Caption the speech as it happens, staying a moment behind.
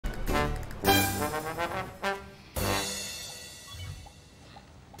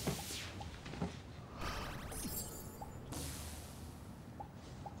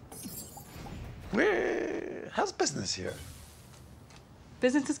How's business here?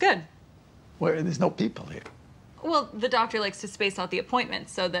 Business is good. Where there's no people here. Well, the doctor likes to space out the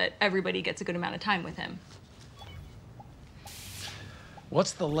appointments so that everybody gets a good amount of time with him.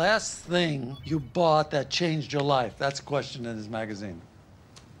 What's the last thing you bought that changed your life? That's a question in his magazine.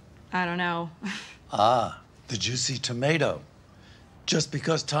 I don't know. The juicy tomato. Just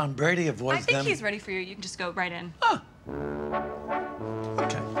because Tom Brady avoids them. I think he's ready for you. You can just go right in.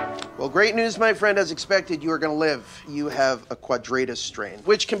 Okay. Well, great news, my friend. As expected, you are going to live. You have a quadratus strain,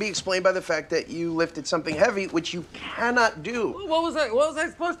 which can be explained by the fact that you lifted something heavy, which you cannot do. What was I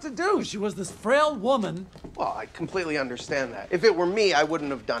supposed to do? She was this frail woman. Well, I completely understand that. If it were me, I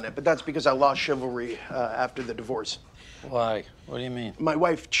wouldn't have done it, but that's because I lost chivalry after the divorce. Why? What do you mean? My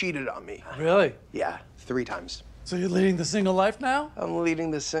wife cheated on me. Really? Yeah, 3 times. So you're leading the single life now? I'm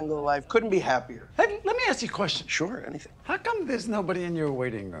leading the single life. Couldn't be happier. Hey, let me ask you a question. Sure, anything. How come there's nobody in your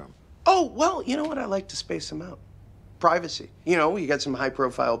waiting room? Oh, well, you know what? I like to space them out. Privacy. You know, you got some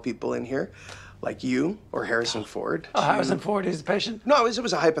high-profile people in here, like you or Harrison Ford. Oh, Harrison Ford, he's a patient? No, it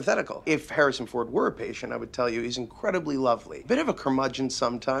was a hypothetical. If Harrison Ford were a patient, I would tell you he's incredibly lovely. Bit of a curmudgeon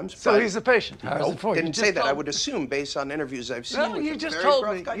sometimes. So he's a patient, Harrison Ford. Didn't say that. I would assume based on interviews I've seen. No, with you him. just Very told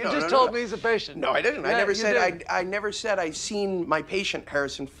rough me. guy. You No, just no, told no. me he's a patient. No, I didn't. Yeah, I never said I've seen my patient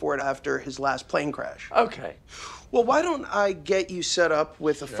Harrison Ford after his last plane crash. Okay. Well, why don't I get you set up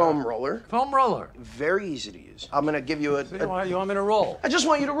with a foam roller? Foam roller. Very easy to use. I'm gonna give you You want me to roll? I just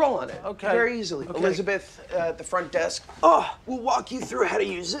want you to roll on it. Okay. Very easily. Okay. Elizabeth at the front desk. Oh, we'll walk you through how to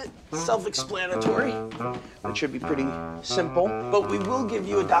use it. Self-explanatory. It should be pretty simple, but we will give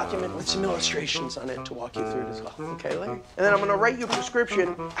you a document with some illustrations on it to walk you through it as well. Okay, Larry? And then I'm gonna write you a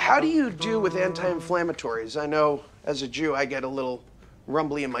prescription. How do you do with anti-inflammatories? I know as a Jew, I get a little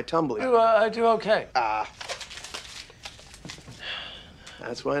rumbly in my tumbly. I do okay.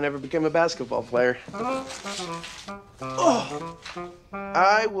 That's why I never became a basketball player. Oh.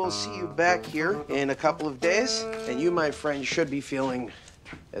 I will see you back here in a couple of days, and you, my friend, should be feeling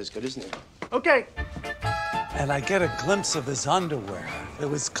as good as new. Okay. And I get a glimpse of his underwear. It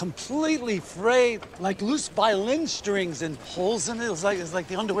was completely frayed, like loose violin strings and holes in it. It was like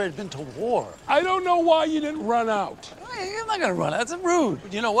the underwear had been to war. I don't know why you didn't run out. Hey, you're not gonna run. That's rude.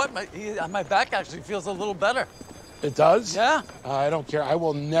 You know what? My back actually feels a little better. It does? Yeah. I don't care. I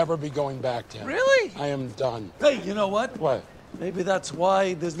will never be going back to him. Really? I am done. Hey, you know what? What? Maybe that's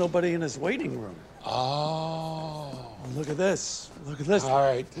why there's nobody in his waiting room. Oh. Look at this. Look at this. All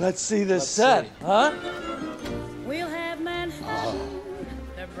right. Let's see this set, huh? We'll have Manhattan,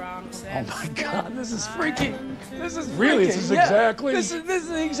 the Bronx. Oh my God, this is freaky. This is Really? freaky. This is Yeah. exactly- This is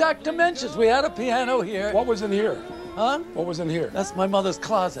the exact dimensions. We had a piano here. What was in here? Huh? What was in here? That's my mother's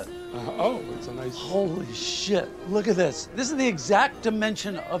closet. Oh, it's a nice... Holy shit. Look at this. This is the exact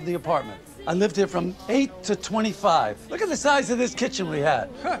dimension of the apartment. I lived here from 8 to 25. Look at the size of this kitchen we had.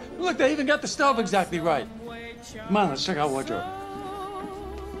 Huh, look, they even got the stove exactly right. Come on, let's check out wardrobe.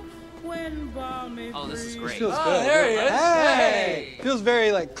 Oh, this is great. Feels Oh, good. there he is. Hey! Feels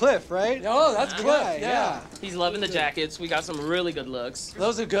very like Cliff, right? Oh, that's Cliff, yeah. He's loving the jackets. We got some really good looks.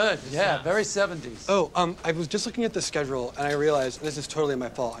 Those are good. Yeah, very 70s. Oh, I was just looking at the schedule and I realized this is totally my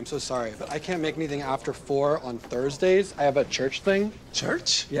fault. I'm so sorry, but I can't make anything after 4 on Thursdays. I have a church thing.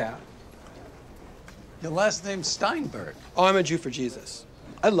 Church? Yeah. Your last name's Steinberg. Oh, I'm a Jew for Jesus.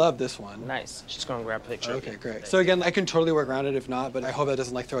 I love this one. Nice. She's gonna grab a picture. Okay, great. So again, I can totally work around it if not, but I hope that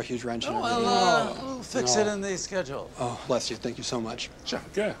doesn't like throw a huge wrench in everything. We'll fix it in the schedule. Oh, bless you. Thank you so much. Sure.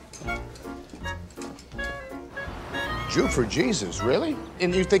 Yeah. Jew for Jesus, really?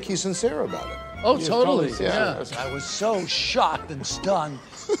 And you think he's sincere about it? Oh, He's totally. totally Yeah. sincere. I was so shocked and stunned.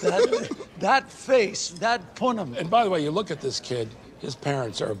 That face, that punim. And by the way, you look at this kid, his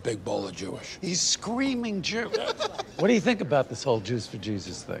parents are a big bowl of Jewish. He's screaming Jew. What do you think about this whole Jews for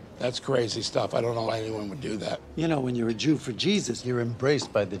Jesus thing? That's crazy stuff. I don't know why anyone would do that. You know, when you're a Jew for Jesus, you're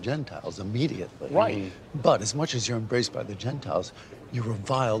embraced by the Gentiles immediately. Right. But as much as you're embraced by the Gentiles, you're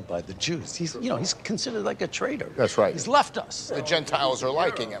reviled by the Jews. He's considered like a traitor. That's right. He's left us. The Gentiles are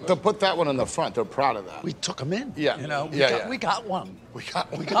liking him. To put that one in the front, they're proud of that. We took him in. Yeah. You know, Yeah, we got one. We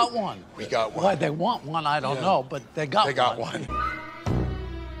got one. We got one. We got one. Why they want one, I don't know, but they got one. They got one.